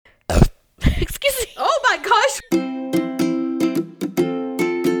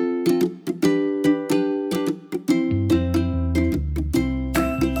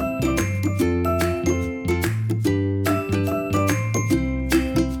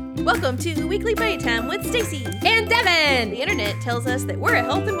Welcome to Weekly Buddy Time with Stacy and Devon. The internet tells us that we're a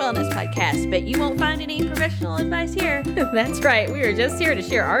health and wellness podcast, but you won't find any professional advice here. That's right. We are just here to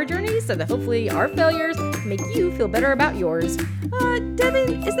share our journeys so that hopefully our failures make you feel better about yours.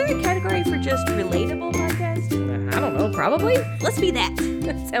 Devon, is there a category for just relatable podcast? I don't know, probably. Let's be that.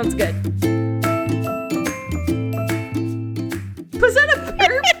 Sounds good. Was that a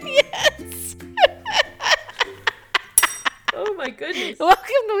burp? Yes. Oh my goodness. Welcome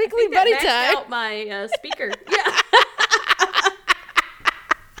to Weekly Buddy Time. Out my speaker. Yeah.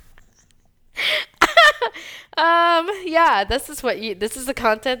 Yeah, this is the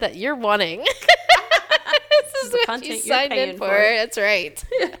content that you're wanting. This is what content you signed in for. That's right.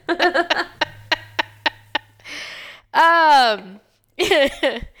 Hi,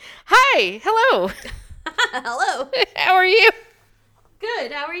 hello. Hello. How are you?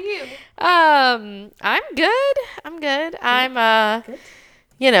 Good. How are you? I'm good. I'm good. Good.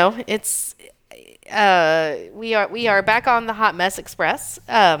 You know, it's we are back on the Hot Mess Express.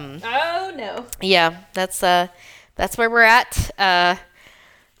 Oh no. Yeah, that's where we're at.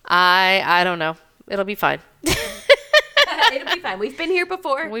 I don't know. It'll be fine. It'll be fine. We've been here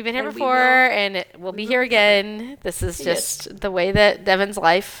before. And we'll be here again. This is just the way that Devon's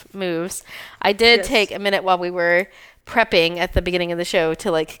life moves. I did take a minute while we were prepping at the beginning of the show to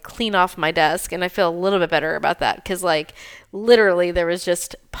like clean off my desk, and I feel a little bit better about that because like literally there was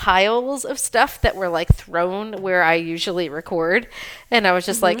just piles of stuff that were like thrown where I usually record, and I was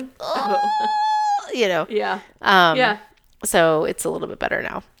just like, you know. Yeah. So it's a little bit better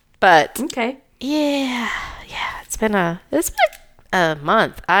now. But okay. Yeah. It's been a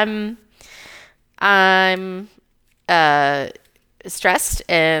month. I'm stressed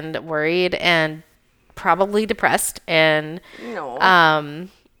and worried and probably depressed, and you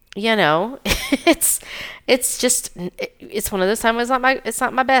know, it's one of those times. It's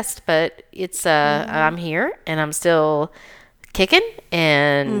not my best, but it's I'm here and I'm still kicking,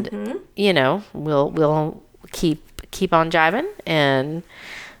 and you know, we'll keep on jiving, and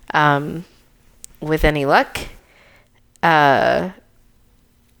with any luck,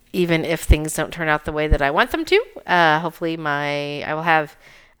 even if things don't turn out the way that I want them to, hopefully I will have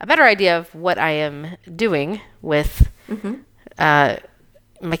a better idea of what I am doing with my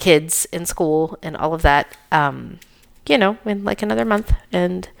kids in school and all of that, you know, in like another month,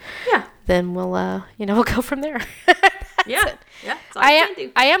 and then we'll go from there. Yeah. I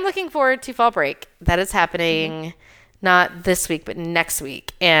am looking forward to fall break. That is happening not this week, but next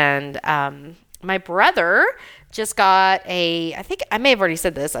week. And my brother just got I think I may have already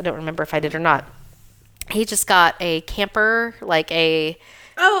said this. I don't remember if I did or not. He just got a camper, like a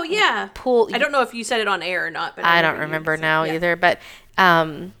pool. I don't know if you said it on air or not, but I don't remember now either. But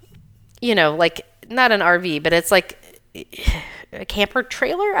you know, like not an RV, but it's like a camper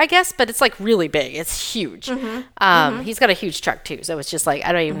trailer, I guess. But it's like really big. It's huge. He's got a huge truck too, so it's just like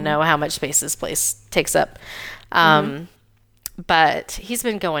I don't even know how much space this place takes up. But he's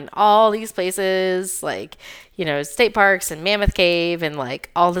been going all these places, like, you know, state parks and Mammoth Cave and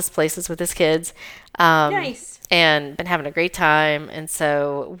like all these places with his kids. Nice. And been having a great time. And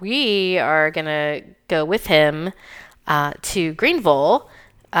so we are going to go with him to Greenville,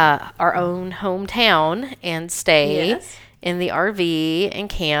 our own hometown, and stay in the RV and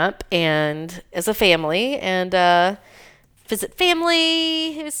camp and as a family, and visit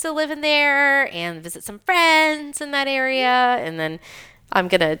family who's still living there and visit some friends in that area. And then I'm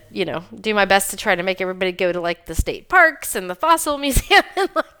going to, you know, do my best to try to make everybody go to like the state parks and the fossil museum and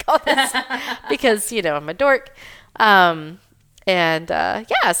like all this because, you know, I'm a dork. So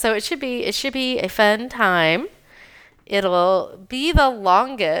it should be a fun time. It'll be the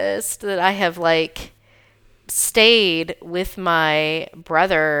longest that I have like stayed with my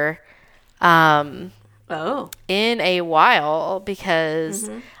brother, in a while, because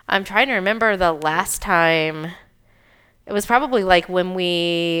I'm trying to remember the last time. It was probably like when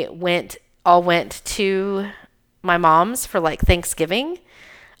we went to my mom's for like Thanksgiving.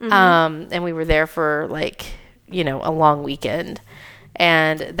 And we were there for like, you know, a long weekend.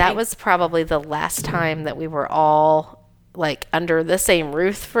 And that was probably the last time that we were all like under the same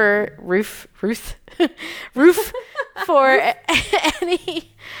roof for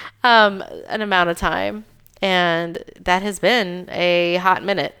any an amount of time. And that has been a hot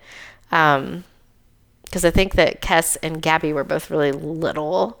minute. Because I think that Kess and Gabby were both really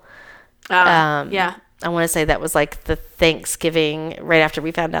little. I want to say that was like the Thanksgiving right after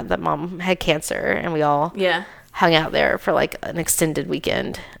we found out that Mom had cancer, and we all hung out there for like an extended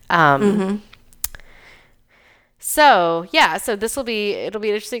weekend. So it'll be an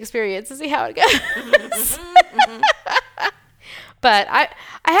interesting experience to see how it goes. But I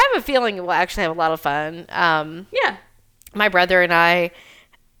have a feeling we'll actually have a lot of fun. Yeah. My brother and I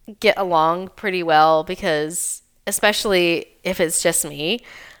get along pretty well because, especially if it's just me,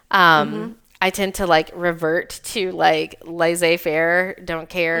 I tend to like revert to like laissez-faire, don't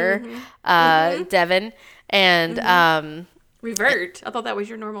care, Devon. And Revert. I thought that was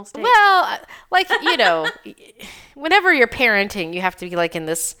your normal state. well, like, whenever you're parenting, you have to be like in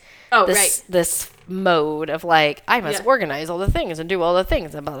this this mode of like, I must organize all the things and do all the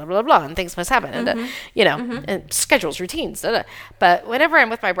things and blah blah blah blah, and things must happen, and and schedules, routines. Da, da. But whenever I'm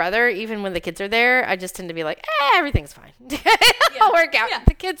with my brother, even when the kids are there, I just tend to be like, everything's fine. It'll work out.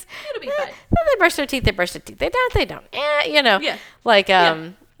 The kids, it'll be fine. They brush their teeth. They brush their teeth. They don't. They don't. Yeah. Like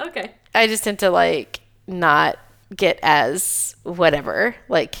Okay. I just tend to like not get as whatever,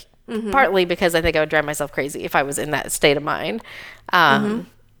 like partly because I think I would drive myself crazy if I was in that state of mind,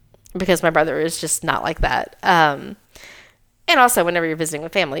 because my brother is just not like that, and also whenever you're visiting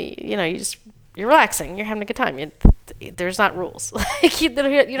with family, you're relaxing, you're having a good time, there's not rules. Like you don't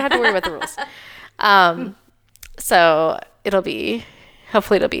have to worry about the rules, so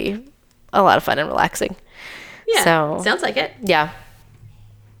hopefully it'll be a lot of fun and relaxing. Sounds like it.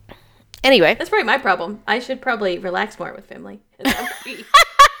 Anyway, that's probably my problem. I should probably relax more with family. That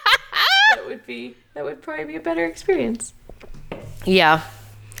would probably be a better experience. Yeah.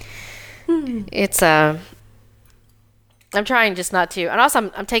 It's I'm trying just not to, and also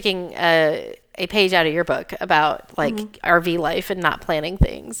I'm taking a page out of your book about like RV life and not planning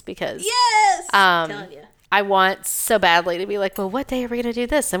things, because I'm telling you. I want so badly to be like, well, what day are we gonna do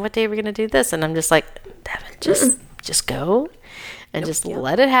this, and what day are we gonna do this, and I'm just like, Devin, just go and just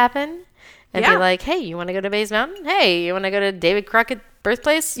let it happen. And be like, hey, you want to go to Bays Mountain? Hey, you want to go to David Crockett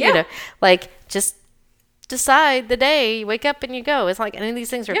birthplace? Like, just decide the day, you wake up and you go. It's like, any of these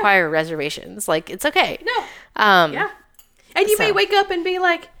things require reservations. Like, it's okay. No. And you may wake up and be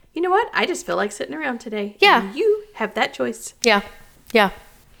like, you know what? I just feel like sitting around today. Yeah. And you have that choice. Yeah. I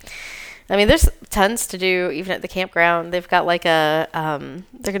mean, there's tons to do, even at the campground. They've got like they're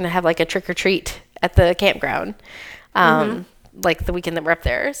going to have like a trick or treat at the campground. Like the weekend that we're up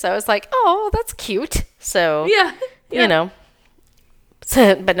there. So I was like, oh, that's cute. So,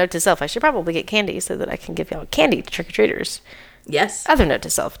 So, but note to self, I should probably get candy so that I can give y'all candy to trick-or-treaters. Yes. Other note to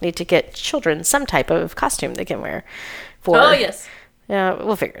self, need to get children some type of costume they can wear. Yes. Yeah,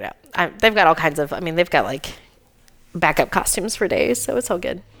 we'll figure it out. They've got all kinds of, they've got like backup costumes for days, so it's all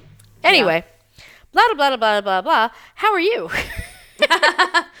good. Anyway, blah, blah, blah, blah, blah, blah. How are you?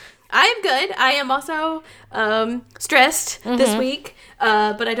 I am good. I am also stressed this week,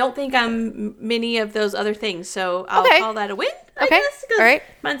 but I don't think I'm many of those other things, so I'll call that a win, I guess. All right.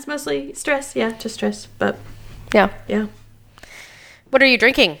 Mine's mostly stress. Yeah, just stress, but yeah. What are you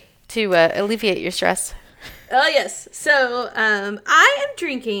drinking to alleviate your stress? Oh, yes. So I am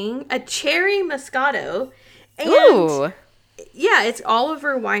drinking a cherry Moscato. And ooh. Yeah, it's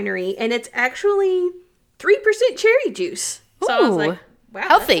Oliver Winery, and it's actually 3% cherry juice. So I was like, wow,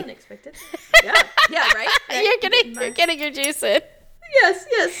 healthy. That's unexpected. Yeah, right? You're getting your juice in. Yes.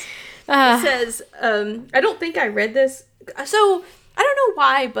 It says, I don't think I read this. So I don't know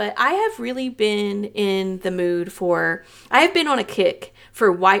why, but I have really been in the mood I have been on a kick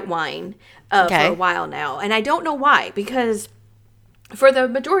for white wine for a while now. And I don't know why, because for the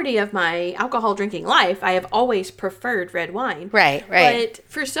majority of my alcohol drinking life, I have always preferred red wine. Right. But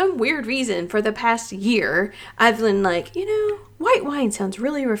for some weird reason, for the past year, I've been like, white wine sounds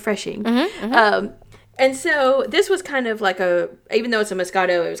really refreshing. And so this was kind of like even though it's a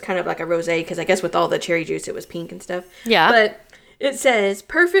Moscato, it was kind of like a rosé, because I guess with all the cherry juice, it was pink and stuff. Yeah. But it says,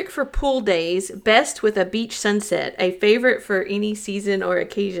 perfect for pool days, best with a beach sunset, a favorite for any season or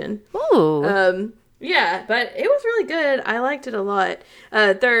occasion. Ooh. Yeah, but it was really good. I liked it a lot.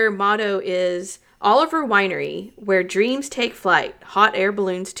 Their motto is Oliver Winery, where dreams take flight, hot air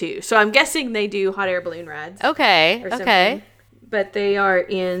balloons too. So I'm guessing they do hot air balloon rides. Okay. But they are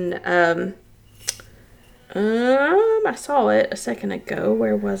in, I saw it a second ago.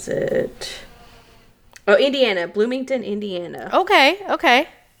 Where was it? Oh, Indiana, Bloomington, Indiana. Okay.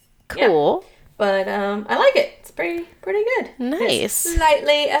 Cool. Yeah. But I like it. It's pretty good. Nice. It's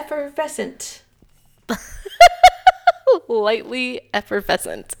slightly effervescent. Lightly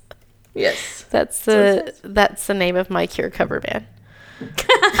effervescent. Yes. That's the name of my Cure cover band.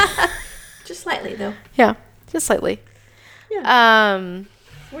 Just slightly though. Yeah, just slightly. Yeah.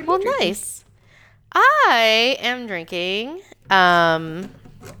 Well, nice. I am drinking a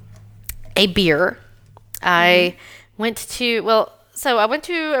beer. I went to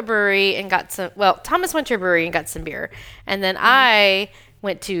a brewery and got some. Well, Thomas went to a brewery and got some beer, and then I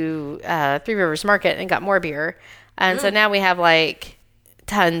went to Three Rivers Market and got more beer. And so now we have like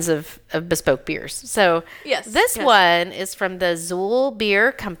tons of bespoke beers. So this one is from the Zool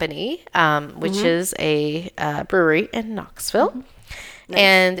Beer Company, which is a brewery in Knoxville. Nice.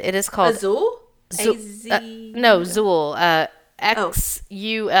 And it is called Zool? No, Zool.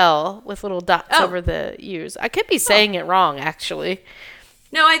 X-U-L with little dots over the U's. I could be saying it wrong, actually.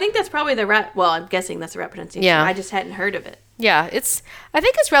 No, I think that's probably the right... Well, I'm guessing that's the right pronunciation. Yeah. I just hadn't heard of it. Yeah, I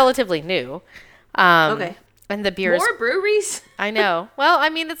think it's relatively new. Okay. And the beers... More breweries? I know. Well, I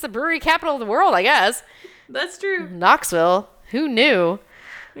mean, it's the brewery capital of the world, I guess. That's true. Knoxville. Who knew?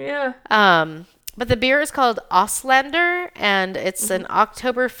 Yeah. But the beer is called Auslander, and it's an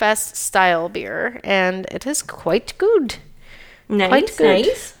Oktoberfest style beer, and it is quite good. Nice. Quite good.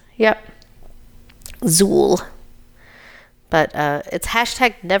 Nice. Yep. Zool. But it's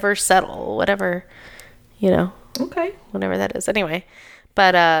 #never settle, whatever, Okay. Whatever that is. Anyway,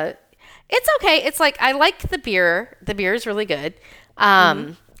 but it's okay. It's like, I like the beer. The beer is really good.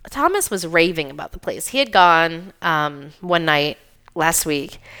 Thomas was raving about the place. He had gone one night last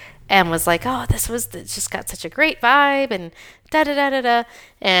week and was like, oh, it just got such a great vibe and da-da-da-da-da.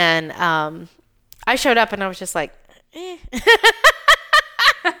 And I showed up and I was just like, eh.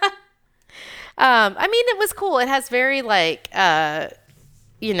 I mean, it was cool. It has very like,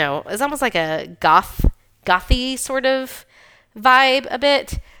 it's almost like a gothy sort of vibe a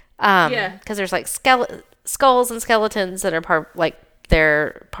bit. Because there's like skulls and skeletons that are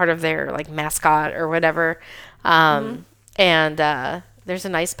part of their like mascot or whatever. And there's a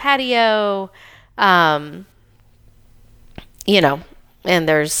nice patio, and they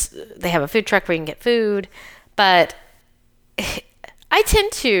have a food truck where you can get food, but I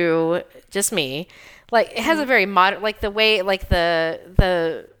tend to, just me, like, it has a very modern, like, the way, like,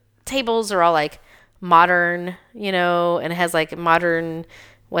 the tables are all, like, modern, and it has, like, modern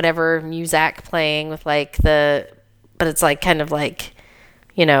whatever music playing with, like, but it's, like, kind of, like,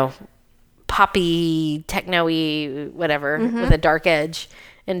 poppy, techno-y, whatever, with a dark edge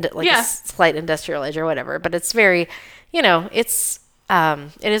and, like, a slight industrial edge or whatever. But it's very, it is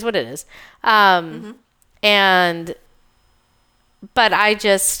what it is. But I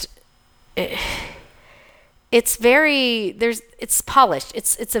just, it's polished.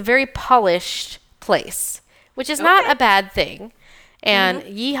 It's a very polished place, which is not a bad thing. And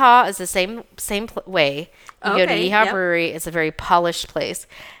Yeehaw is the same way. You go to Yeehaw Brewery, it's a very polished place.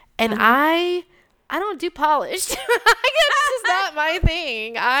 And I don't do polished. I guess this is not my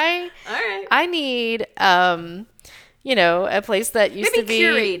thing. I need, a place that used to be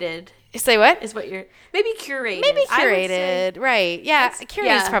curated. Say what? Is what you're maybe curated. Maybe curated, right? Yeah,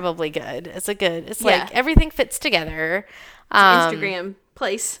 curated's probably good. It's like everything fits together. It's an Instagram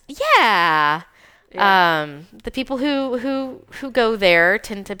place. Yeah. The people who go there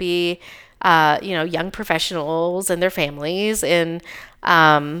tend to be, young professionals and their families, and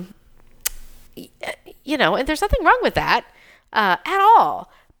and there's nothing wrong with that at all.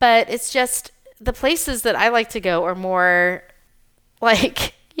 But it's just the places that I like to go are more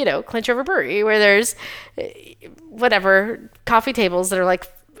like, Clinch River Brewery, where there's whatever coffee tables that are like,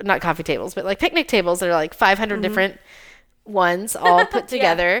 not coffee tables, but like picnic tables that are like 500 different ones all put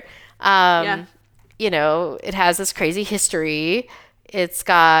together. It has this crazy history. It's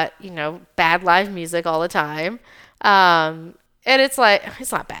got, bad live music all the time. And it's like,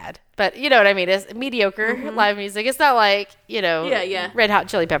 it's not bad, but you know what I mean? It's mediocre live music. It's not like, Red Hot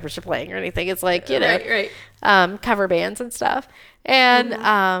Chili Peppers are playing or anything. It's like, cover bands and stuff. And,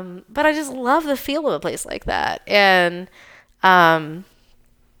 but I just love the feel of a place like that. And there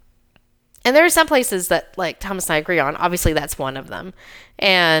are some places that, like, Thomas and I agree on. Obviously, that's one of them.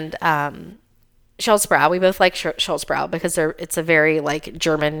 And Schultzbräu, we both like Schultzbräu because it's a very, like,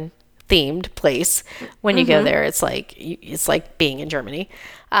 German-themed place. When you go there, it's like being in Germany.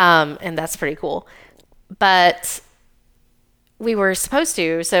 And that's pretty cool. But we were supposed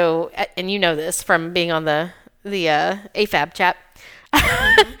to, and you know this from being on the AFAB chat,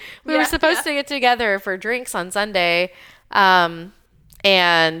 we were supposed to get together for drinks on Sunday. And,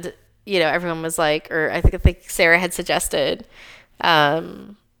 everyone was like, or I think Sarah had suggested,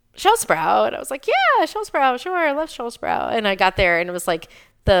 Schultzbräu. And I was like, yeah, Schultzbräu, sure. I love Schultzbräu. And I got there and it was like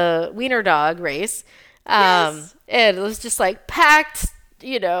the wiener dog race. And it was just like packed,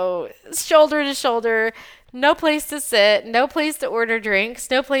 shoulder to shoulder, no place to sit, no place to order drinks,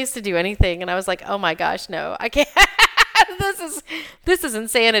 no place to do anything. And I was like, oh my gosh, no, I can't. This is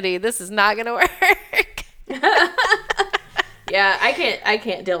insanity. This is not going to work. Yeah, I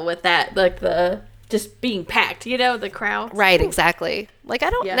can't deal with that. Like the just being packed, the crowd. Right, exactly. Like I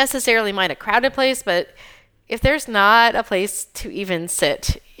don't necessarily mind a crowded place, but if there's not a place to even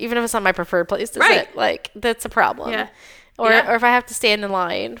sit, even if it's not my preferred place to sit, like, that's a problem. Yeah. Or if I have to stand in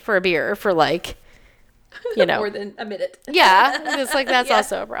line for a beer for, like, you know. More than a minute. Yeah. It's like, that's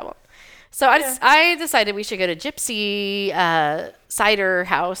also a problem. So I decided we should go to Gypsy Cider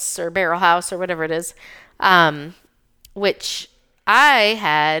House or Barrel House or whatever it is, which I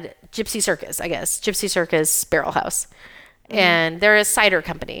had Gypsy Circus, I guess. Gypsy Circus Barrel House. And they're a cider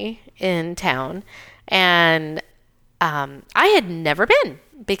company in town. And I had never been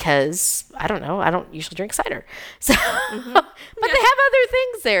because, I don't know, I don't usually drink cider. So, but they have other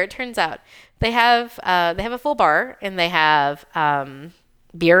things there, it turns out. They have a full bar, and they have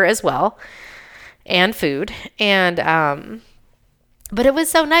beer as well, and food. And but it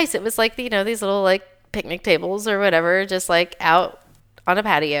was so nice. It was like, you know, these little, like, picnic tables or whatever, just, like, out on a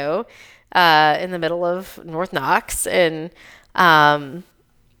patio in the middle of North Knox, and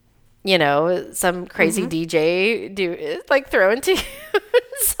you know, some crazy DJ like throwing tunes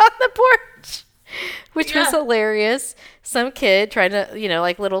on the porch, which was hilarious. Some kid trying to, you know,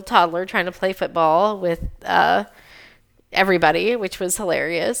 like little toddler trying to play football with everybody, which was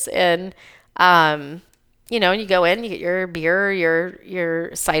hilarious. And you know, and you go in, you get your beer,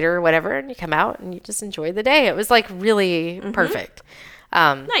 your cider, or whatever, and you come out and you just enjoy the day. It was like really perfect.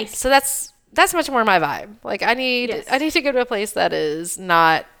 Nice. So that's much more my vibe. Like, I need to go to a place that is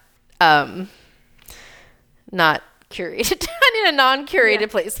not curated. I need a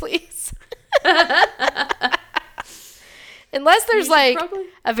non-curated place, please. Unless there's like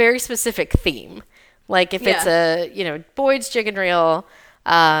a very specific theme. Like if it's a, you know, Boyd's Chicken Reel,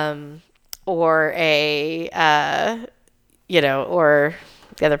 or a, you know, or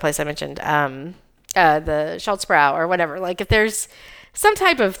the other place I mentioned, the Schultz Brow or whatever. Like if there's some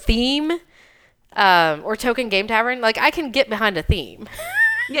type of theme, or Token Game Tavern, like I can get behind a theme.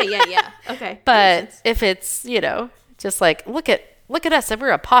 Yeah. Okay. But if it's, you know, just like, look at us,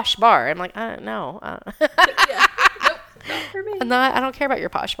 we're a posh bar. I'm like, no. Nope, not for me. I don't care about your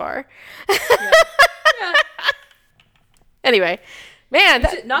posh bar. Yeah. Anyway, man,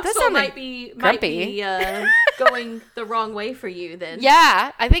 Knoxville might be going the wrong way for you then.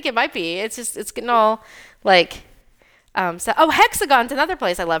 Yeah, I think it might be. It's getting all like, Hexagon's another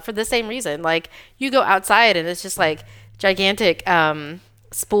place I love for the same reason. Like, you go outside and it's just like gigantic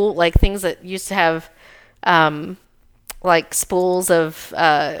spool, like things that used to have like spools of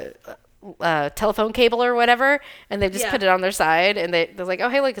telephone cable or whatever, and they've just put it on their side, and they're like, oh,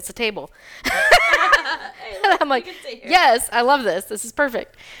 hey, look, it's a table. And I'm like, yes, I love this. This is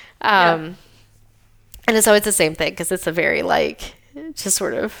perfect. And so it's the same thing, because it's a very like just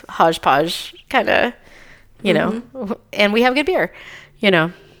sort of hodgepodge kind of, you know, and we have good beer, you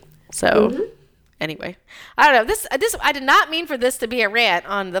know. So anyway, I don't know. This I did not mean for this to be a rant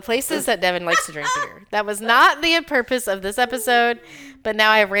on the places that Devin likes to drink beer. That was not the purpose of this episode, but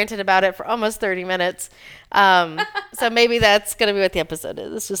now I have ranted about it for almost 30 minutes. So maybe that's going to be what the episode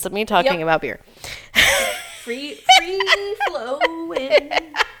is. It's just me talking about beer. Free flowing.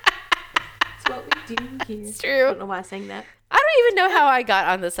 That's what we do here. It's true. I don't know why I sang that. I don't even know how I got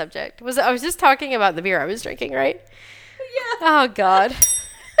on the subject. I was just talking about the beer I was drinking, right? Yeah. Oh, God.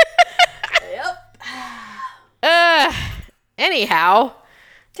 Yep. Anyhow.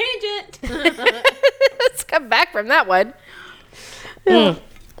 Tangent. Let's come back from that one. So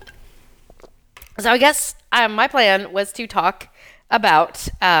I guess my plan was to talk about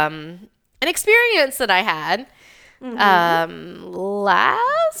an experience that I had last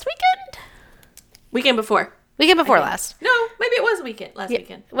weekend? Weekend before last. No, maybe it was a weekend. Last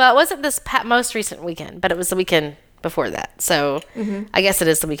weekend. Well, it wasn't this most recent weekend, but it was the weekend before that. So I guess it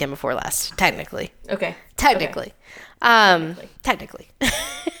is the weekend before last, technically. Okay. Technically.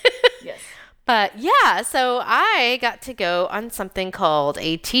 Yes. But yeah, so I got to go on something called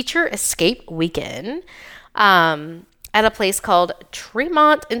a Teacher Escape Weekend at a place called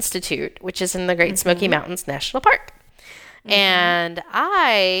Tremont Institute, which is in the Great Smoky Mountains National Park. And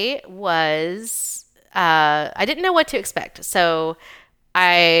I didn't know what to expect. So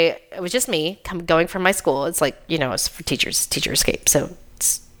it was just me going from my school. It's like, you know, it's for teacher escape. So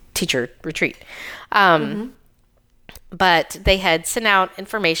it's teacher retreat. But they had sent out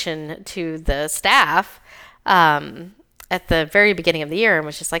information to the staff at the very beginning of the year and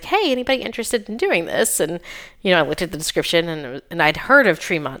was just like, hey, anybody interested in doing this? And, you know, I looked at the description and I'd heard of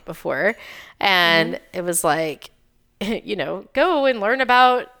Tremont before. And it was like, you know, go and learn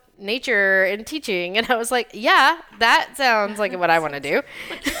about nature and teaching. And I was like, yeah, that sounds like what I want to do.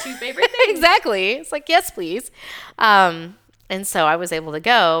 Like your two favorite things. Exactly. It's like, yes, please. And so I was able to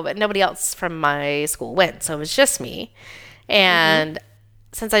go, but nobody else from my school went. So it was just me. And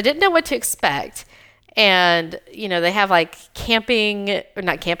since I didn't know what to expect, And, they have like packing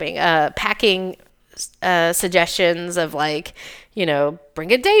suggestions of like,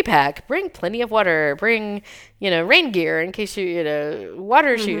 bring a day pack, bring plenty of water, bring, rain gear in case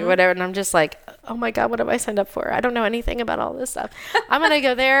water shoot or whatever. And I'm just like, oh my God, what have I signed up for? I don't know anything about all this stuff. I'm going to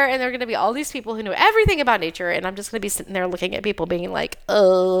go there and there are going to be all these people who know everything about nature. And I'm just going to be sitting there looking at people being like,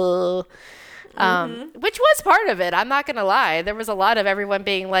 oh. Which was part of it. I'm not going to lie. There was a lot of everyone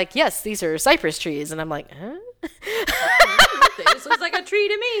being like, yes, these are cypress trees. And I'm like, huh? This looks like a tree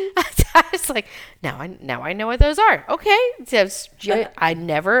to me. I was like, now I know what those are. Okay. I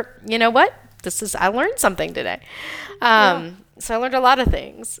never, you know what? I learned something today. So I learned a lot of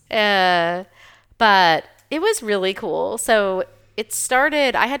things. But it was really cool. So it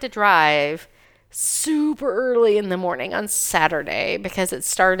started, I had to drive super early in the morning on Saturday because it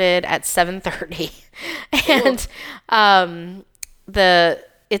started at 7:30. And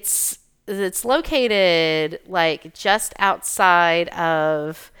it's located like just outside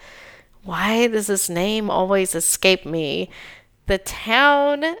of, why does this name always escape me? The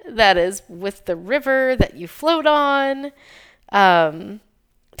town that is with the river that you float on. Townsend.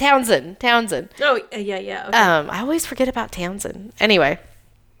 Oh, yeah. Okay. I always forget about Townsend. Anyway.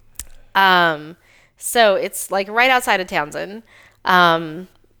 So it's like right outside of Townsend.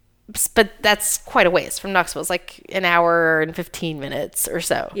 But that's quite a ways from Knoxville. It's like an hour and 15 minutes or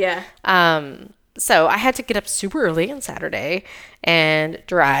so. Yeah. So I had to get up super early on Saturday and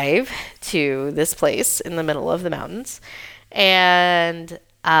drive to this place in the middle of the mountains, and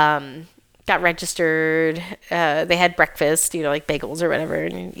got registered. They had breakfast, like bagels or whatever,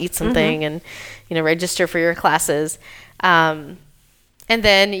 and you eat something and, register for your classes. And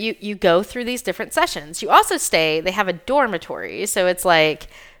then you go through these different sessions. You also they have a dormitory. So it's like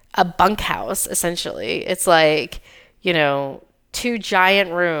a bunkhouse, essentially. It's like, 2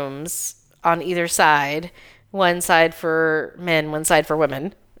 giant rooms on either side, one side for men, one side for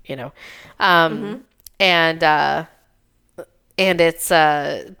women, and it's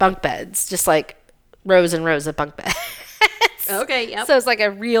bunk beds, just like rows and rows of bunk beds. Okay, yep. So it's like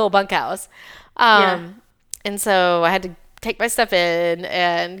a real bunkhouse. And so I had to take my stuff in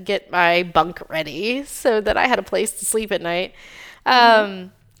and get my bunk ready so that I had a place to sleep at night.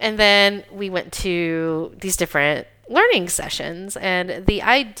 And then we went to these different learning sessions, and the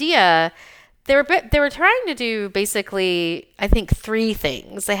idea, they were trying to do basically, I think, 3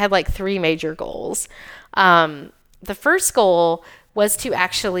 things. They had like 3 major goals. The first goal was to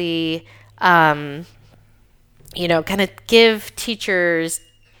actually, kind of give teachers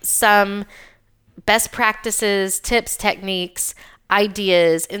some best practices, tips, techniques,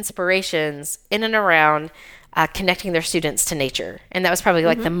 ideas, inspirations in and around connecting their students to nature. And that was probably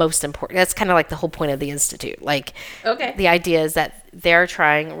like the most important. That's kind of like the whole point of the Institute. Like, the idea is that they're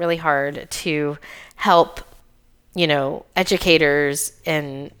trying really hard to help, educators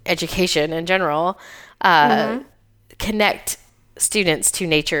and education in general, connect students to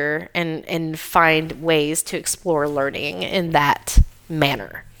nature and find ways to explore learning in that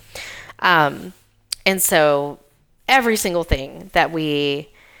manner. And so every single thing that we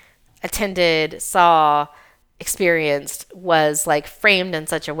attended, saw, experienced was like framed in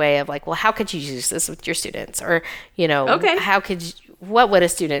such a way of like, well, how could you use this with your students? Or, what would a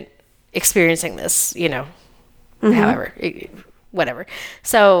student experiencing this, however, whatever.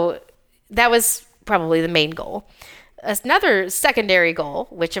 So that was probably the main goal. Another secondary goal,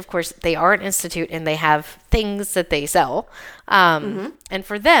 which of course they are an institute and they have things that they sell. And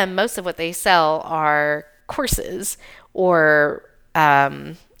for them, most of what they sell are courses or,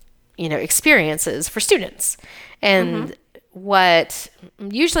 experiences for students. And what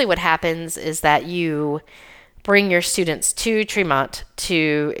happens is that you bring your students to Tremont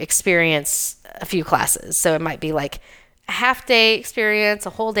to experience a few classes. So it might be like a half-day experience,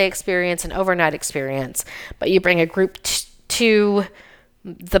 a whole-day experience, an overnight experience, but you bring a group to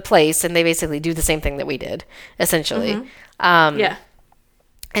the place and they basically do the same thing that we did, essentially. And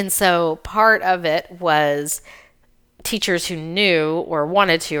so part of it was teachers who knew or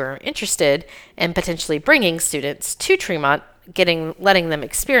wanted to or interested in potentially bringing students to Tremont, letting them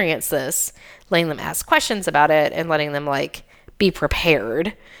experience this, letting them ask questions about it, and letting them like be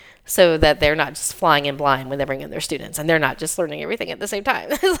prepared so that they're not just flying in blind when they bring in their students and they're not just learning everything at the same time.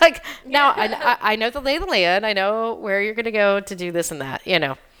 It's like, now I know the lay of the land. I know where you're going to go to do this and that,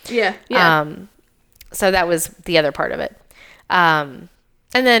 So that was the other part of it.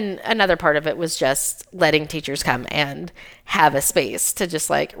 And then another part of it was just letting teachers come and have a space to just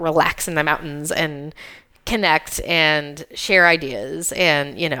like relax in the mountains and connect and share ideas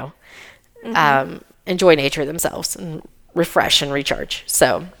and, enjoy nature themselves and refresh and recharge.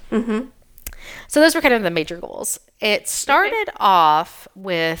 So, So those were kind of the major goals. It started off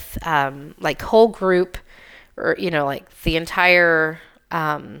with like whole group, or like the entire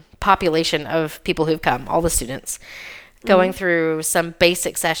population of people who've come, all the students, going through some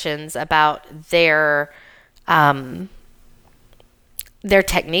basic sessions about their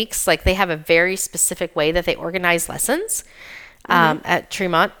techniques. Like they have a very specific way that they organize lessons at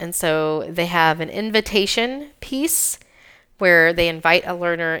Tremont, and so they have an invitation piece where they invite a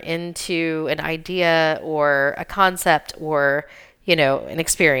learner into an idea or a concept or, an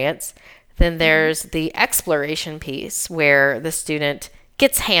experience. Then there's the exploration piece where the student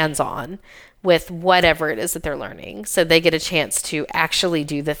gets hands-on with whatever it is that they're learning. So they get a chance to actually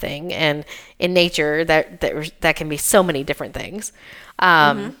do the thing. And in nature, that can be so many different things.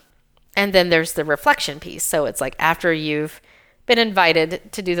 And then there's the reflection piece. So it's like after you've been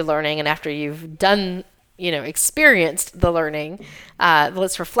invited to do the learning and after you've done experienced the learning,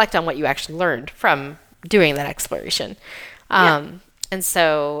 let's reflect on what you actually learned from doing that exploration. And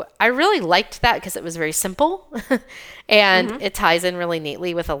so I really liked that because it was very simple and it ties in really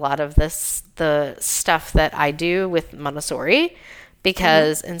neatly with a lot of the stuff that I do with Montessori,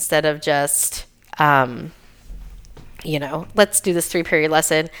 because instead of just, let's do this 3-period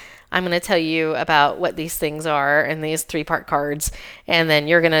lesson, I'm going to tell you about what these things are and these 3-part cards, and then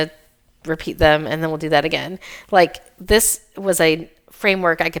you're going to repeat them, and then we'll do that again. Like, this was a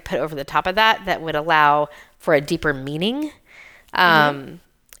framework I could put over the top of that would allow for a deeper meaning. And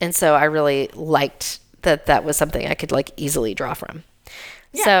so I really liked that was something I could like easily draw from.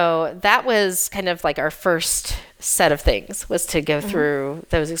 Yeah. So that was kind of like our first set of things, was to go through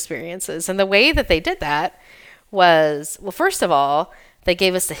those experiences. And the way that they did that was, well, first of all, they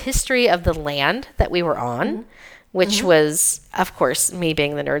gave us the history of the land that we were on, which was, of course, me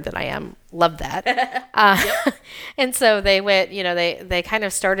being the nerd that I am, loved that. And so they went, they kind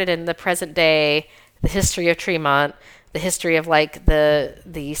of started in the present day, the history of Tremont, the history of like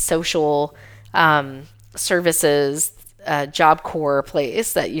the social services Job Corps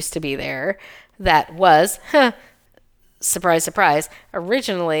place that used to be there, that was, surprise, surprise,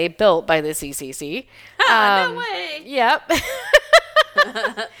 originally built by the CCC. No way. Yep.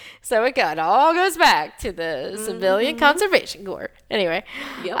 So it all goes back to the Civilian Conservation Corps. Anyway.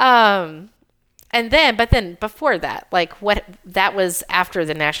 Yep. But then before that, like that was after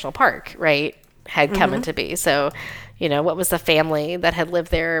the national park, right, had come into be. So, what was the family that had lived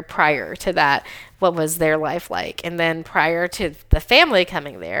there prior to that? What was their life like? And then prior to the family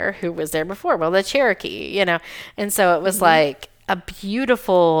coming there, who was there before? Well, the Cherokee, And so it was like a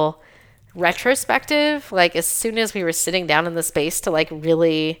beautiful retrospective. Like, as soon as we were sitting down in the space to like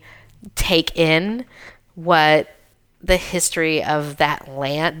really take in what the history of that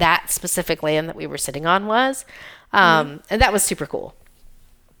land, that specific land that we were sitting on was. And that was super cool.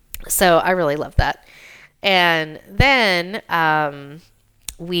 So I really loved that. And then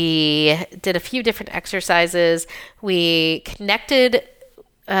we did a few different exercises. We connected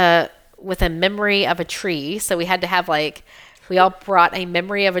with a memory of a tree. So we had to have we all brought a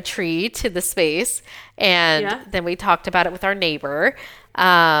memory of a tree to the space. And then we talked about it with our neighbor.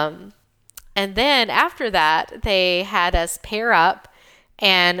 And then after that, they had us pair up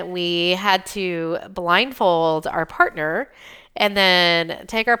and we had to blindfold our partner and then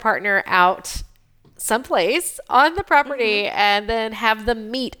take our partner out someplace on the property and then have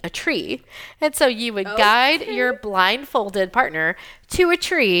them meet a tree. And so you would guide your blindfolded partner to a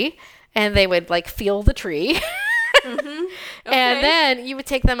tree and they would feel the tree. And then you would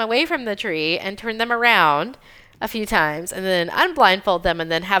take them away from the tree and turn them around a few times and then unblindfold them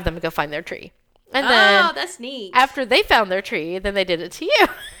and then have them go find their tree. And then that's neat. After they found their tree, then they did it to you.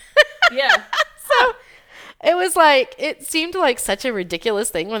 Yeah. So it was it seemed like such a ridiculous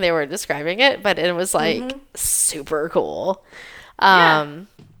thing when they were describing it, but it was super cool. And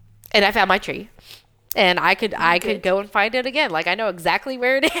I found my tree and I could go and find it again. I know exactly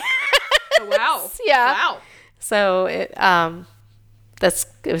where it is. Oh, wow. Yeah. Wow. So it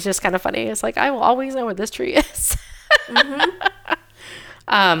was just kind of funny. It's I will always know where this tree is. And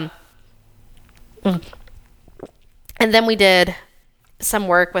then we did some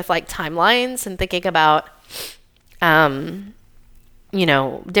work with timelines and thinking about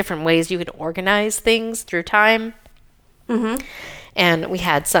different ways you could organize things through time. And we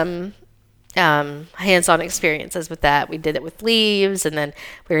had some hands-on experiences with that. We did it with leaves, and then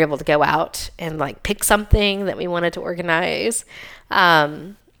we were able to go out and pick something that we wanted to organize.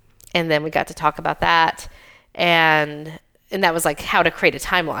 And then we got to talk about that. And that was how to create a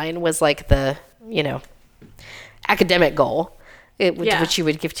timeline was the, academic goal, which you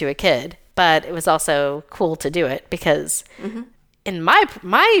would give to a kid. But it was also cool to do it because in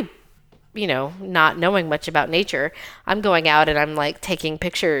my not knowing much about nature, I'm going out and I'm like taking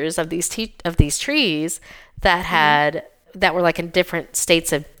pictures of these trees that that were like in different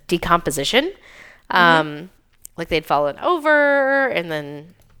states of decomposition. Like they'd fallen over, and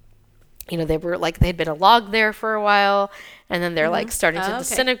then they were like they'd been a log there for a while, and then they're like starting to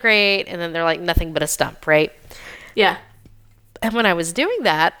disintegrate, and then they're like nothing but a stump, right? Yeah. And when I was doing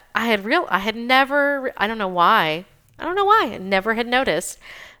that, I had never, I don't know why, I never had noticed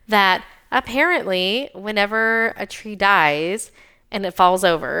that apparently whenever a tree dies and it falls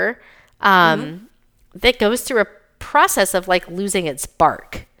over, that goes through a process of like losing its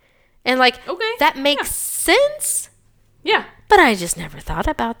bark. And like, that makes sense. Yeah. But I just never thought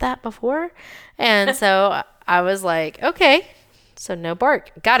about that before. And so I was like, okay, so no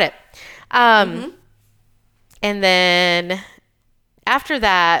bark. Got it. And then after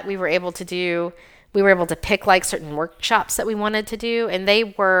that, we were able to pick like certain workshops that we wanted to do. And they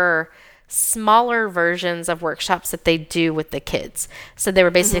were smaller versions of workshops that they do with the kids. So they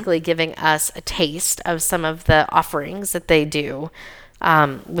were basically giving us a taste of some of the offerings that they do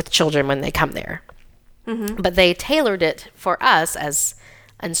with children when they come there. But they tailored it for us as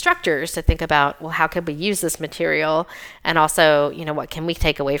instructors to think about, well, how could we use this material? And also, what can we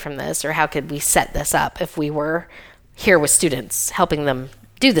take away from this? Or how could we set this up if we were here with students helping them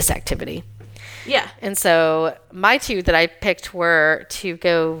do this activity? Yeah. And so my two that I picked were to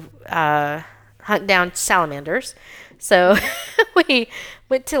go hunt down salamanders. So we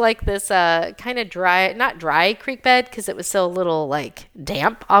went to like this kind of dry, not dry creek bed because it was still a little like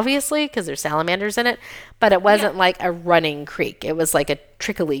damp, obviously, because there's salamanders in it. But it wasn't like a running creek. It was like a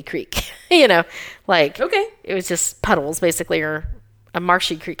trickly creek, like it was just puddles basically, or a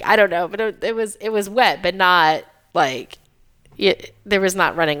marshy creek. I don't know, but it was wet, but not like there was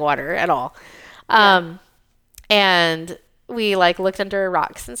not running water at all. And we like looked under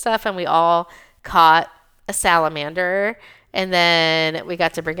rocks and stuff, and we all caught a salamander, and then we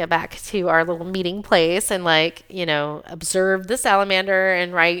got to bring it back to our little meeting place and like, observe the salamander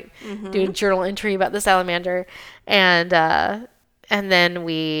and do a journal entry about the salamander. And then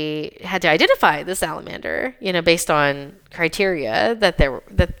we had to identify the salamander, based on criteria that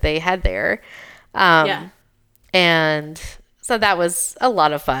they had there. And so that was a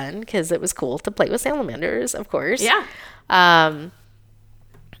lot of fun because it was cool to play with salamanders, of course. Yeah. And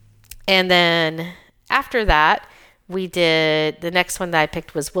then after that, the next one that I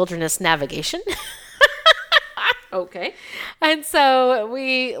picked was wilderness navigation. Okay. And so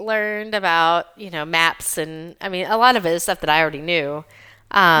we learned about, maps, and I mean, a lot of it is stuff that I already knew.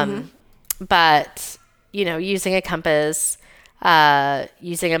 But, using a compass,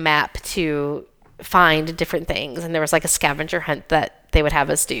 using a map to find different things. And there was like a scavenger hunt that they would have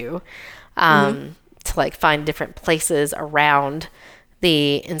us do to like find different places around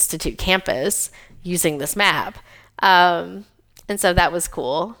the Institute campus using this map. And so that was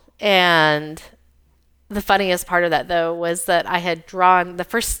cool. And the funniest part of that, though, was that I had drawn the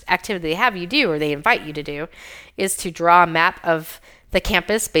first activity they have you do, or they invite you to do, is to draw a map of the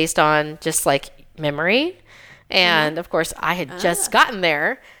campus based on just like memory. And of course, I had just gotten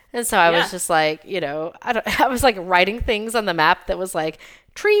there. And so I was just like, I was like writing things on the map that was like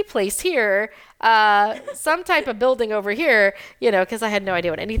tree place here, some type of building over here, because I had no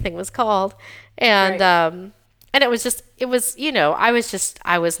idea what anything was called. And, and it was,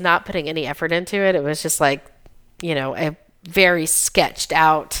 I was not putting any effort into it. It was just like, a very sketched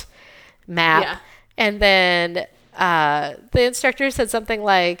out map. Yeah. And then the instructor said something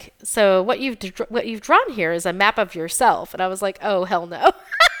like, so what you've drawn here is a map of yourself. And I was like, oh, hell no.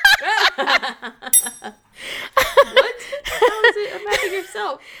 What? How is it a map of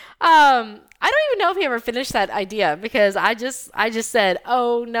yourself? I don't even know if he ever finished that idea because I just said,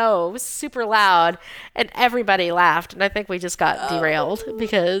 oh no, it was super loud, and everybody laughed, and I think we just got derailed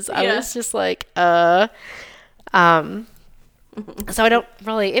because I was just like, So I don't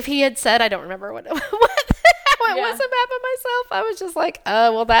really, if he had said, I don't remember what it was a map of myself. I was just like,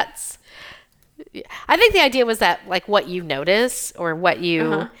 well, that's, I think the idea was that like what you notice, or what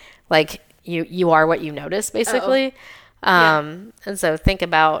you like, you are what you notice basically. And so think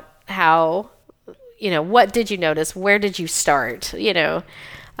about how, what did you notice? Where did you start?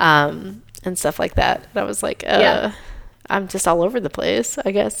 And stuff like that. And I was like, I'm just all over the place.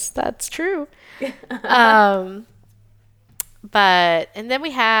 I guess that's true. But, and then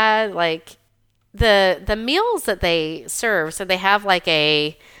we had like the meals that they serve. So they have like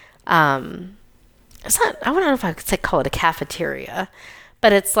a, it's not, I don't know if I could call it a cafeteria,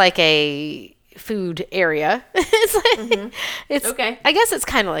 but it's like a food area. It's like, it's okay. I guess it's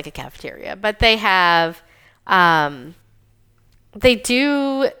kind of like a cafeteria, but they have, they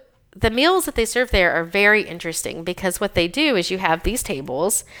do the meals that they serve there are very interesting because what they do is you have these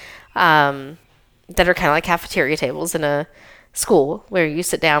tables that are kind of like cafeteria tables in a school where you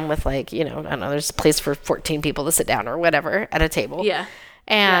sit down with like, I don't know, there's a place for 14 people to sit down or whatever at a table. Yeah.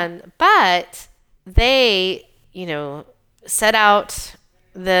 But they, set out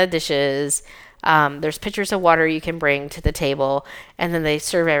the dishes. There's pitchers of water you can bring to the table, and then they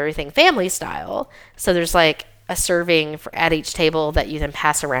serve everything family style. So there's like a serving at each table that you then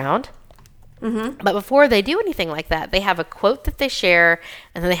pass around. Mm-hmm. But before they do anything like that, they have a quote that they share,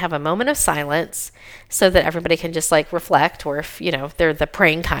 and then they have a moment of silence so that everybody can just like reflect, or if, they're the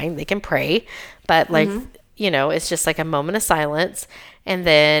praying kind, they can pray. But like, it's just like a moment of silence. And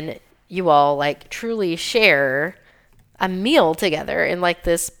then you all like truly share a meal together in like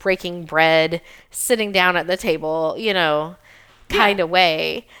this breaking bread, sitting down at the table, kind of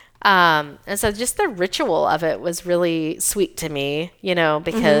way. And so just the ritual of it was really sweet to me,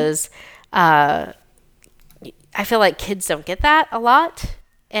 because I feel like kids don't get that a lot.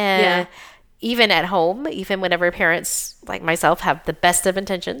 And even at home, even whenever parents like myself have the best of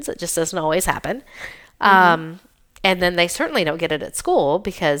intentions, it just doesn't always happen. And then they certainly don't get it at school,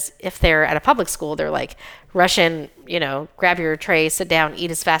 because if they're at a public school, they're like, rush in, grab your tray, sit down, eat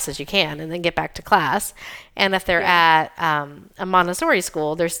as fast as you can, and then get back to class. And if they're at a Montessori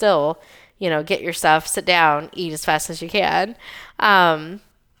school, they're still, get your stuff, sit down, eat as fast as you can. But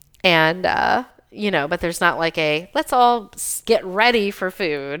there's not like let's all get ready for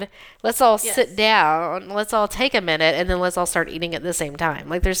food. Let's all sit down. Let's all take a minute, and then let's all start eating at the same time.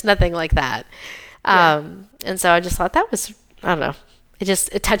 Like there's nothing like that. And so I just thought that was, I don't know,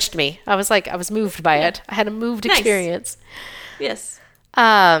 it touched me. I was moved by it. I had a moved experience. Yes.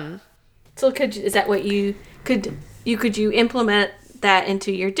 So is that what you implement that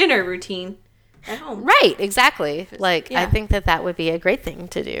into your dinner routine at home? Right. Exactly. Like, I think that would be a great thing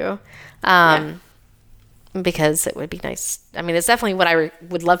to do. Because it would be nice. I mean, it's definitely what I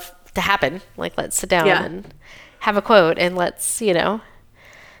would love to happen. Like, let's sit down and have a quote, and let's,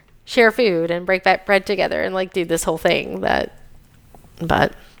 share food and break that bread together and like do this whole thing. But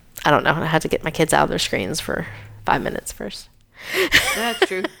I don't know. I had to get my kids out of their screens for 5 minutes first. That's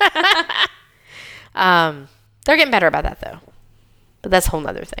true. They're getting better about that though. But that's a whole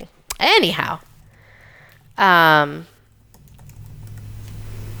nother thing. Anyhow. Let's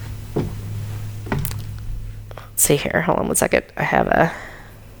see here. Hold on one second. I have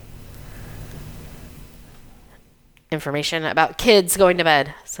information about kids going to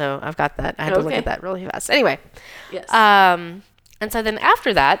bed. So I've got that. I had to look at that really fast. Anyway. Yes. And so then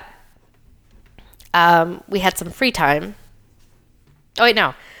after that, we had some free time. Oh, wait,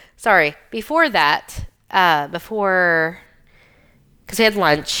 no. Sorry. Before that, because we had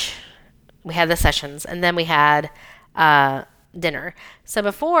lunch, we had the sessions, and then we had dinner. So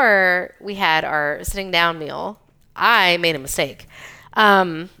before we had our sitting down meal, I made a mistake.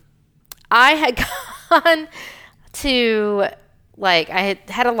 I had gone to, I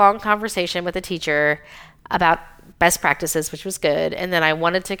had a long conversation with a teacher about best practices, which was good. And then I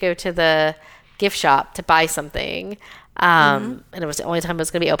wanted to go to the gift shop to buy something. And it was the only time it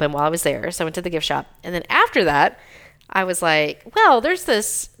was going to be open while I was there. So I went to the gift shop. And then after that, I was like, well, there's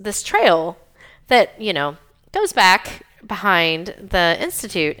this trail that, goes back behind the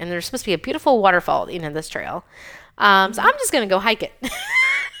Institute. And there's supposed to be a beautiful waterfall at the end of this trail. So I'm just going to go hike it.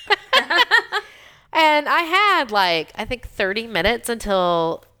 And I had I think 30 minutes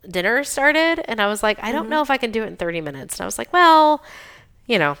until dinner started. And I was like, I don't know if I can do it in 30 minutes. And I was like, well,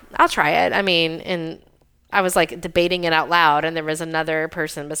 I'll try it. I mean, and I was debating it out loud. And there was another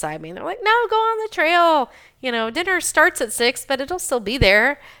person beside me. And they're like, no, go on the trail. Dinner starts at 6, but it'll still be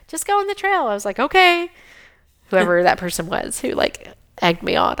there. Just go on the trail. I was like, okay. Whoever that person was who egged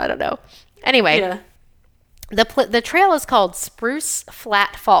me on. I don't know. Anyway, the trail is called Spruce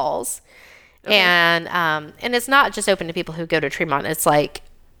Flat Falls. Okay. And it's not just open to people who go to Tremont. It's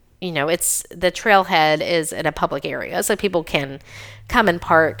it's the trailhead is in a public area, so people can come and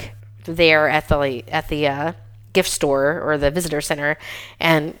park there at the gift store or the visitor center,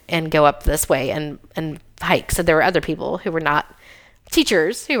 and go up this way and hike. So there were other people who were not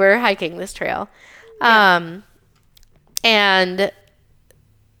teachers who were hiking this trail, and the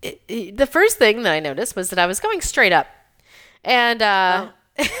first thing that I noticed was that I was going straight up, and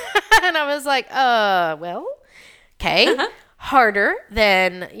and I was like, well, okay, harder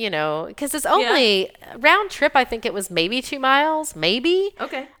than, because it's only round trip. I think it was maybe 2 miles, maybe.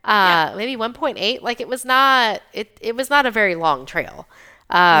 Okay. Maybe 1.8. It was not, it was not a very long trail.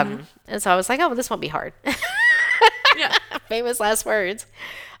 And so I was like, oh, well, this won't be hard. Famous last words.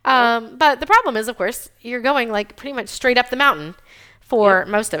 But the problem is, of course, you're going pretty much straight up the mountain for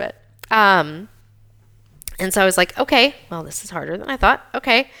most of it. And so I was like, okay, well, this is harder than I thought.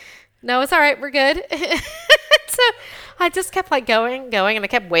 Okay. No, it's all right. We're good. So I just kept like going, and I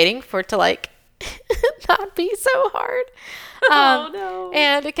kept waiting for it to like not be so hard. Oh no.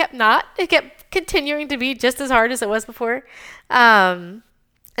 And it kept continuing to be just as hard as it was before. And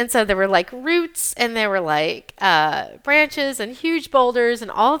so there were like roots and there were like branches and huge boulders and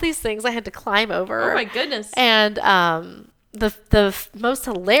all these things I had to climb over. Oh my goodness. And the most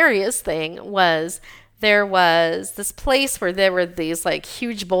hilarious thing was there was this place where there were these like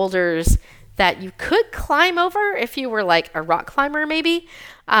huge boulders that you could climb over if you were like a rock climber maybe.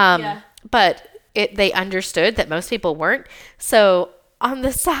 But they understood that most people weren't. So on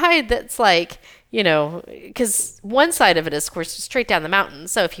the side that's like, you know, because one side of it is, of course, straight down the mountain.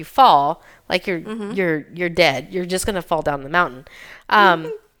 So if you fall, like you're dead. You're just gonna fall down the mountain.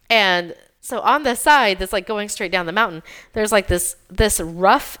 And so on the side that's like going straight down the mountain, there's like this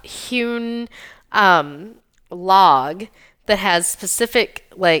rough hewn log that has specific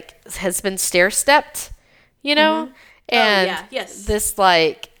like has been stair stepped, you know, and this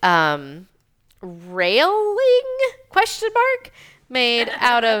like railing question mark made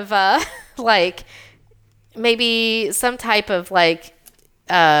out of like maybe some type of like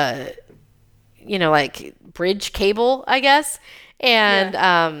you know, like bridge cable, I guess,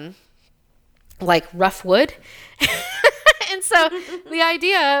 and like rough wood. And so the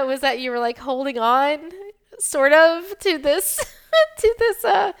idea was that you were like holding on sort of to this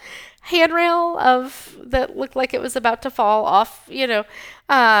handrail of that looked like it was about to fall off, you know,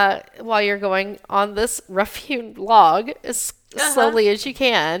 while you're going on this rough hewn log as slowly as you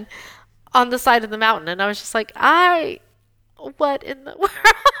can on the side of the mountain. And I was just like, what in the world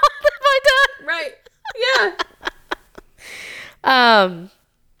have I done? Right. Yeah.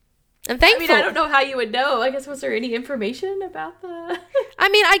 And thankfully, I mean, I don't know how you would know. I guess, was there any information about the? I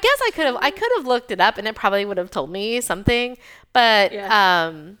mean, I guess I could have looked it up, and it probably would have told me something. But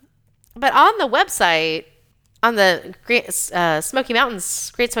but on the website, on the Great Smoky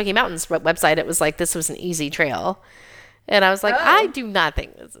Mountains website, it was like this was an easy trail, and I was like, I do not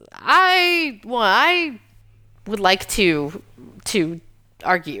think this is. I would like to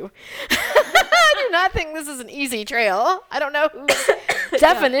argue. I do not think this is an easy trail. I don't know whose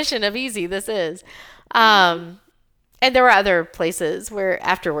definition of easy this is. And there were other places where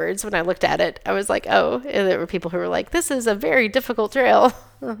afterwards, when I looked at it, I was like, oh, and there were people who were like, this is a very difficult trail.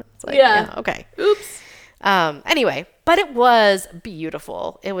 It's like, yeah, okay. Oops. Anyway, but it was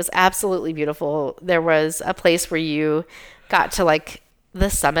beautiful. It was absolutely beautiful. There was a place where you got to like the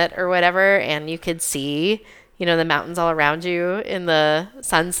summit or whatever, and you could see, you know, the mountains all around you in the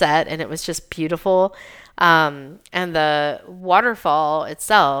sunset, and it was just beautiful. And the waterfall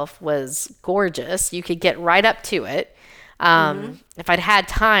itself was gorgeous. You could get right up to it. If I'd had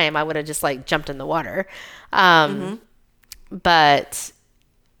time, I would have just like jumped in the water. But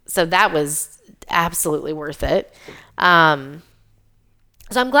so that was absolutely worth it. So I'm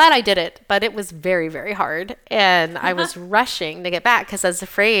glad I did it, but it was very, very hard. And I was rushing to get back because I was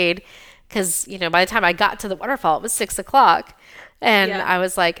afraid. Because, you know, by the time I got to the waterfall, it was 6:00. And I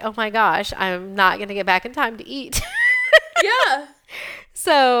was like, oh my gosh, I'm not going to get back in time to eat. Yeah.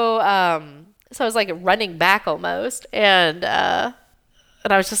 So I was like running back almost. And I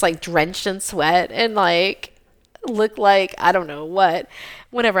was just like drenched in sweat and like looked like, I don't know what,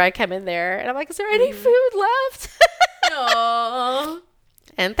 whenever I come in there. And I'm like, is there any food left? Aww.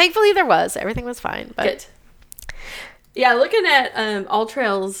 And thankfully there was. Everything was fine. But good. Yeah, looking at All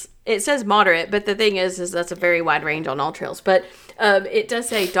Trails, it says moderate, but the thing is that's a very wide range on All Trails. But it does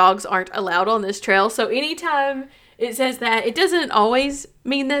say dogs aren't allowed on this trail. So anytime it says that, it doesn't always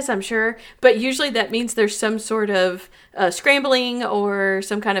mean this, I'm sure, but usually that means there's some sort of scrambling or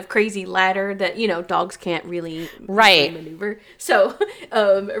some kind of crazy ladder that, you know, dogs can't really maneuver. So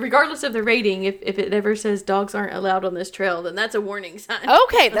regardless of the rating, if it ever says dogs aren't allowed on this trail, then that's a warning sign.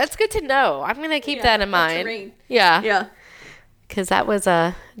 Okay, that's good to know. I'm going to keep that in mind. Terrain. Yeah. Yeah. Because that was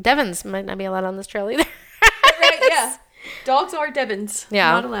Devons might not be allowed on this trail either. Right, yeah. Dogs are Devons. Yeah.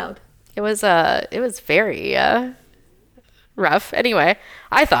 Not allowed. It was very rough. Anyway,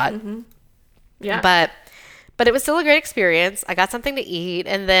 I thought. Mm-hmm. Yeah. But it was still a great experience. I got something to eat,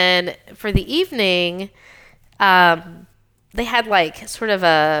 and then for the evening, they had like sort of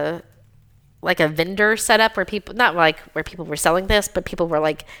a vendor setup where people, not like where people were selling this, but people were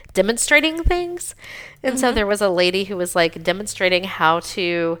like demonstrating things. And so there was a lady who was like demonstrating how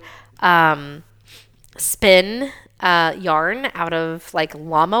to spin yarn out of like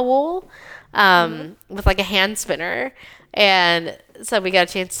llama wool with like a hand spinner. And so we got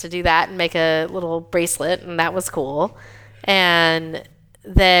a chance to do that and make a little bracelet, and that was cool. And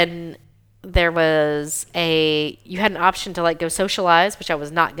then there was you had an option to like go socialize, which I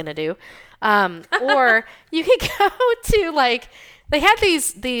was not going to do. Or you could go to like, they had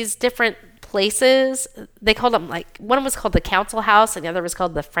these different places. They called them like, one was called the Council House and the other was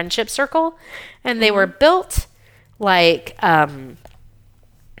called the Friendship Circle. And they were built like, they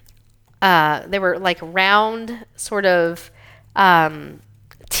were like round sort of,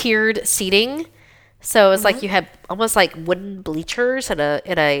 tiered seating. So it was like you had almost like wooden bleachers in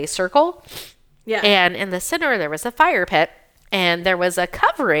a circle. Yeah. And in the center there was a fire pit and there was a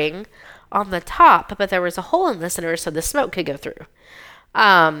covering on the top, but there was a hole in the center so the smoke could go through.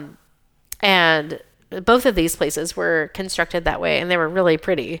 And both of these places were constructed that way and they were really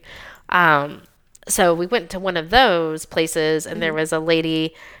pretty. So we went to one of those places and there was a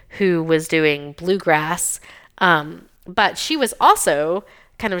lady who was doing bluegrass. But she was also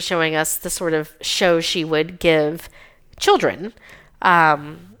kind of showing us the sort of show she would give children,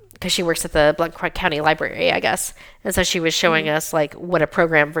 because she works at the Blount County Library, I guess. And so she was showing us like what a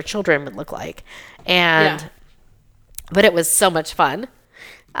program for children would look like. But it was so much fun,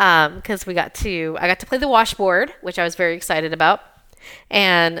 because I got to play the washboard, which I was very excited about.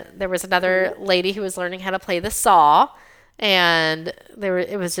 And there was another lady who was learning how to play the saw. And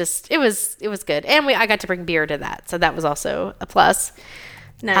it was good. And I got to bring beer to that. So that was also a plus.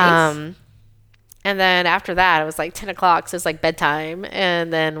 Nice. And then after that, it was like 10 o'clock. So it was like bedtime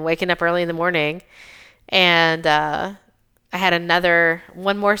and then waking up early in the morning. And, I had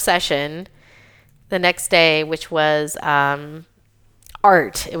one more session the next day, which was,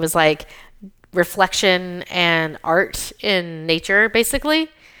 art. It was like reflection and art in nature,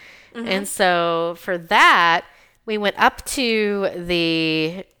 basically. And so for that, we went up to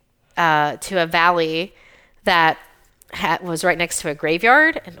to a valley that was right next to a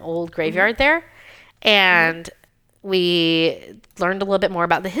graveyard, an old graveyard there. And we learned a little bit more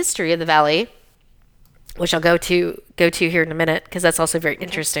about the history of the valley, which I'll go to here in a minute, because that's also very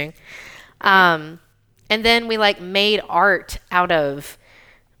interesting. And then we like made art out of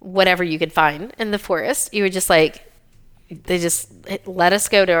whatever you could find in the forest. You would just like, they just let us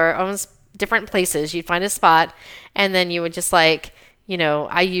go to our own different places. You'd find a spot and then you would just like,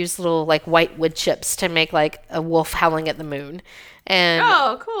 I used little like white wood chips to make like a wolf howling at the moon.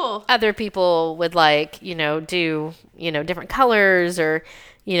 And cool. Other people would like, do, different colors or,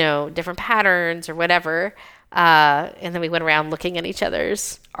 different patterns or whatever. And then we went around looking at each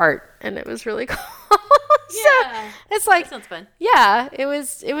other's art and it was really cool. Yeah. So it's like, that sounds fun. Yeah, it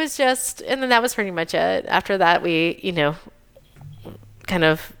was just, and then that was pretty much it. After that, we, kind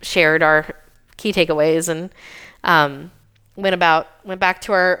of shared our key takeaways and, went back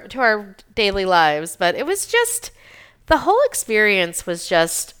to our daily lives. But it was just, the whole experience was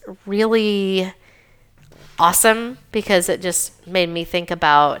just really awesome because it just made me think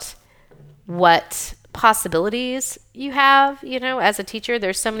about what possibilities you have, as a teacher.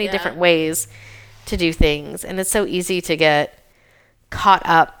 There's so many different ways to do things, and it's so easy to get caught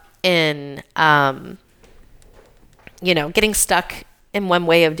up in, getting stuck in one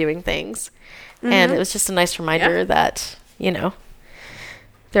way of doing things. And it was just a nice reminder that, there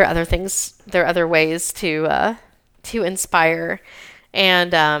are other things, there are other ways to inspire.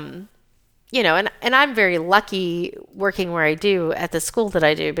 And, and I'm very lucky working where I do at the school that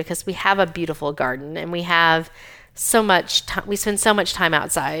I do, because we have a beautiful garden and we have so much time, we spend so much time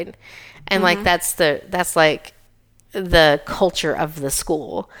outside. And like, that's like the culture of the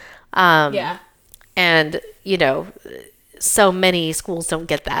school. And, so many schools don't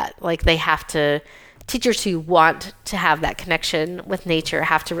get that. Like teachers who want to have that connection with nature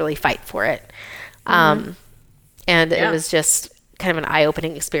have to really fight for it. And it was just kind of an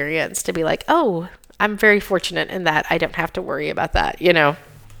eye-opening experience to be like, oh, I'm very fortunate in that I don't have to worry about that,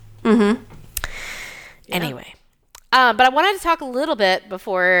 Anyway. But I wanted to talk a little bit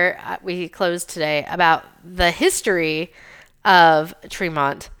before we close today about the history of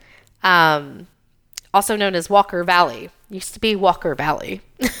Tremont, also known as Walker Valley. Used to be Walker Valley.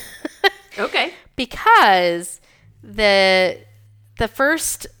 Okay. Because the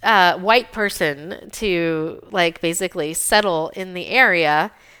first white person to like basically settle in the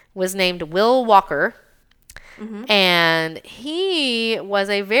area was named Will Walker. And he was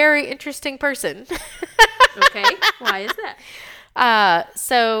a very interesting person. Okay. Why is that?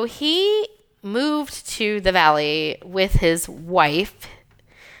 So he moved to the valley with his wife,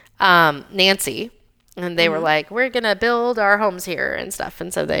 Nancy, and they were like, we're going to build our homes here and stuff.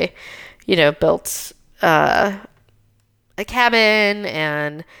 And so they, built a cabin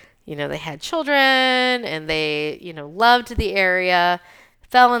and, they had children and they, loved the area,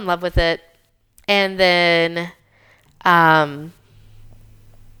 fell in love with it. And then,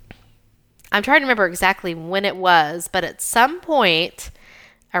 I'm trying to remember exactly when it was, but at some point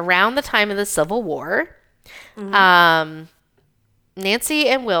around the time of the Civil War, Nancy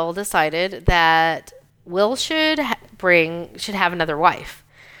and Will decided that Will should have another wife.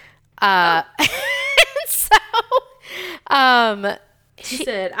 So, she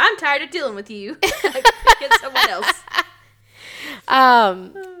said, "I'm tired of dealing with you. Get someone else."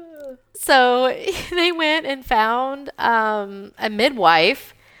 So they went and found a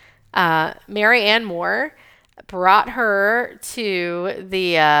midwife, Mary Ann Moore, brought her to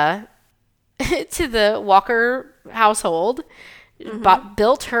the to the Walker household,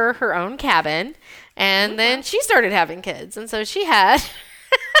 built her own cabin, and then she started having kids, and so she had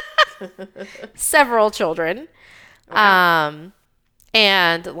several children. Wow.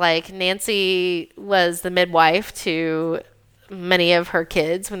 And like Nancy was the midwife to many of her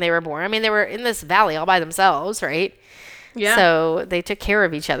kids when they were born. I mean, they were in this valley all by themselves, right? Yeah. So they took care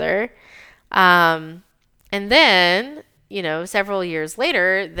of each other. And then, several years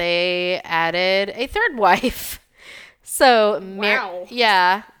later, they added a third wife. So,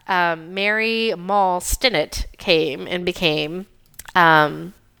 Mary Mall Stinnett came and became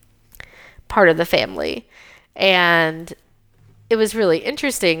part of the family. And it was really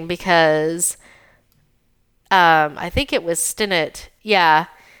interesting because I think it was Stinnett. Yeah.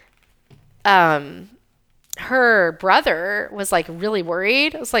 Her brother was like really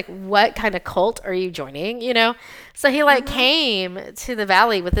worried. It was like, what kind of cult are you joining? So he came to the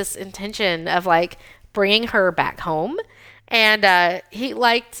valley with this intention of like bringing her back home. And he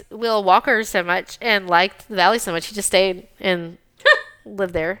liked Will Walker so much and liked the valley so much. He just stayed and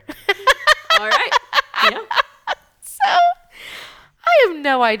lived there. All right. Yeah. So I have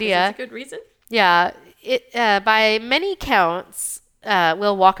no idea. That's a good reason. Yeah. By many counts,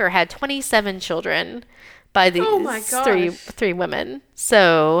 Will Walker had 27 children by these three women.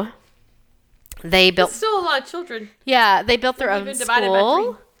 So they built... That's still a lot of children. Yeah, they built their own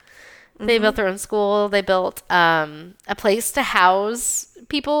school. They built their own school. They built a place to house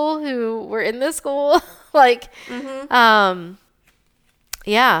people who were in the school.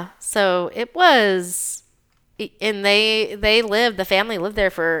 Yeah. So it was... And the family lived there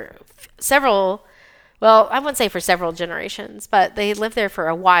for several... Well, I wouldn't say for several generations, but they lived there for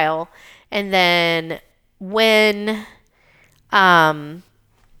a while. And then when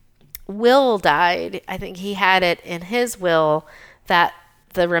Will died, I think he had it in his will that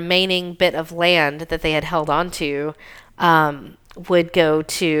the remaining bit of land that they had held on to would go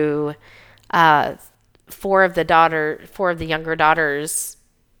to four of the younger daughters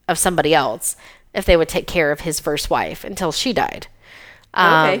of somebody else if they would take care of his first wife until she died.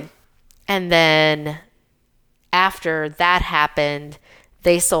 Okay. And then after that happened,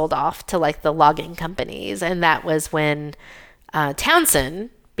 they sold off to like the logging companies. And that was when Townsend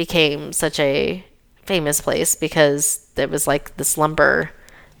became such a famous place because there was like this lumber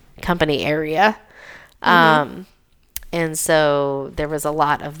company area. And so there was a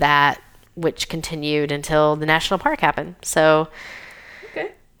lot of that, which continued until the national park happened. So,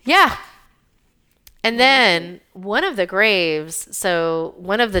 yeah. And then one of the graves, so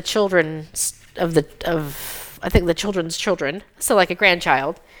one of the children I think the children's children, so like a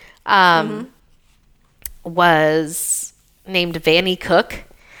grandchild, was named Vannie Cook.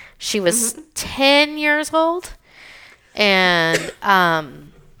 She was 10 years old, and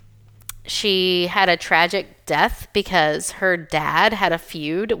she had a tragic death because her dad had a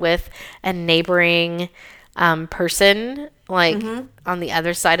feud with a neighboring person, like on the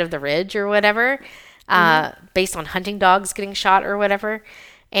other side of the ridge or whatever, based on hunting dogs getting shot or whatever.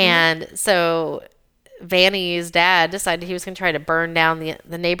 And so Vannie's dad decided he was going to try to burn down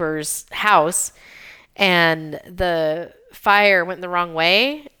the neighbor's house, and the fire went the wrong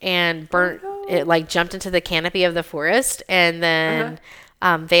way and burnt it, like jumped into the canopy of the forest. And then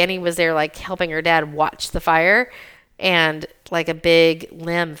Vannie was there like helping her dad watch the fire, and like a big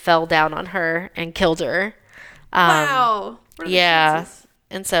limb fell down on her and killed her. Wow. What are the chances?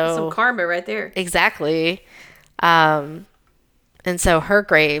 And so that's some karma right there. Exactly. And so her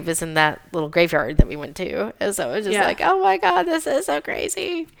grave is in that little graveyard that we went to. And so it was just like, oh my God, this is so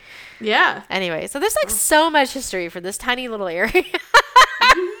crazy. Yeah. Anyway, so there's like so much history for this tiny little area.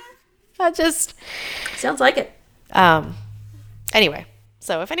 That just sounds like it. Anyway,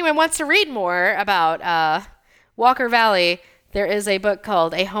 so if anyone wants to read more about Walker Valley, there is a book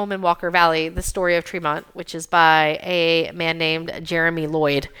called A Home in Walker Valley, The Story of Tremont, which is by a man named Jeremy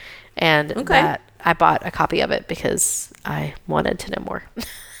Lloyd. And that I bought a copy of it because I wanted to know more.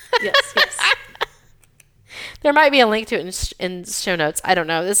 Yes. There might be a link to it in show notes. I don't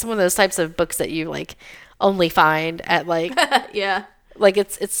know. This is one of those types of books that you like only find at like like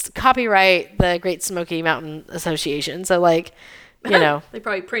it's copyright the Great Smoky Mountain Association. So like, you know, they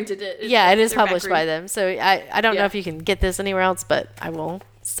probably printed it. Yeah, it is published by them. So I don't know if you can get this anywhere else, but I will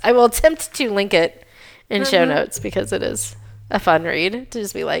attempt to link it in show notes because it is a fun read to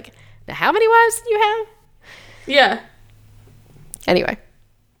just be like, now how many wives do you have? Yeah. Anyway.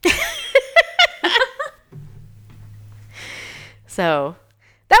 So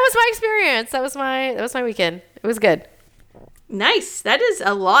that was my experience. That was my weekend. It was good. Nice. That is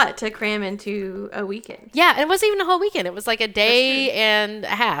a lot to cram into a weekend. Yeah, it wasn't even a whole weekend. It was like a day and a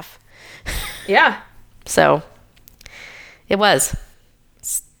half. Yeah. So it was.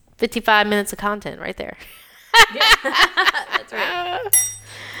 It's 55 minutes of content right there. Yeah. That's right.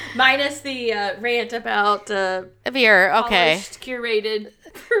 Minus the rant about beer. Okay. Curated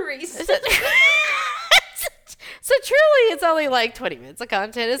research. So truly, it's only like 20 minutes of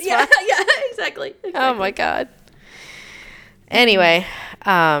content. It's fun. Yeah, exactly. Oh my God. Anyway,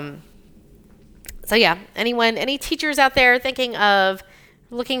 so yeah, any teachers out there thinking of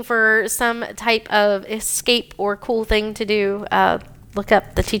looking for some type of escape or cool thing to do, look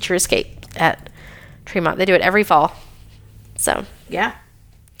up the Teacher Escape at Tremont. They do it every fall. So yeah.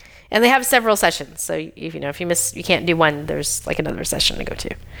 And they have several sessions. So if you can't do one, there's like another session to go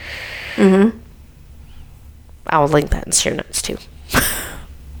to. Mm-hmm. I'll link that in show notes too.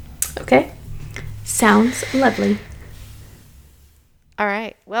 Okay. Sounds lovely. All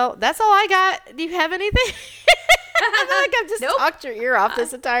right. Well, that's all I got. Do you have anything? I feel like I've just talked your ear off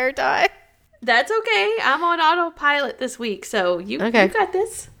this entire time. That's okay. I'm on autopilot this week, so you got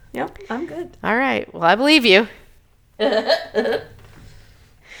this. Yep, I'm good. All right. Well, I believe you. All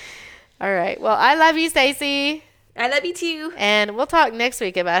right. Well, I love you, Stacy. I love you too. And we'll talk next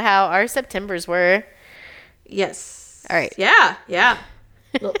week about how our Septembers were. Yes. All right. Yeah.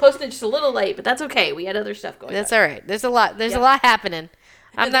 Posted just a little late, but that's okay. We had other stuff going on. That's all right. There's a lot happening.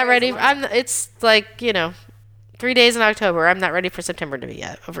 I'm not ready. It's like, 3 days in October. I'm not ready for September to be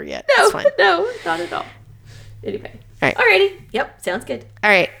over yet. No, it's fine. No, not at all. Anyway. All right. Alrighty. Yep. Sounds good. All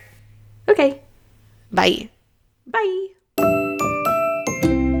right. Okay. Bye. Bye.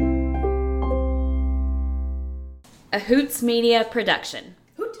 A Hoots Media production.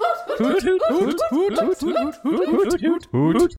 Hoot, hoot, hoot, hoot, hoot, hoot, hoot, hoot, hoot, hoot, hoot, hoot.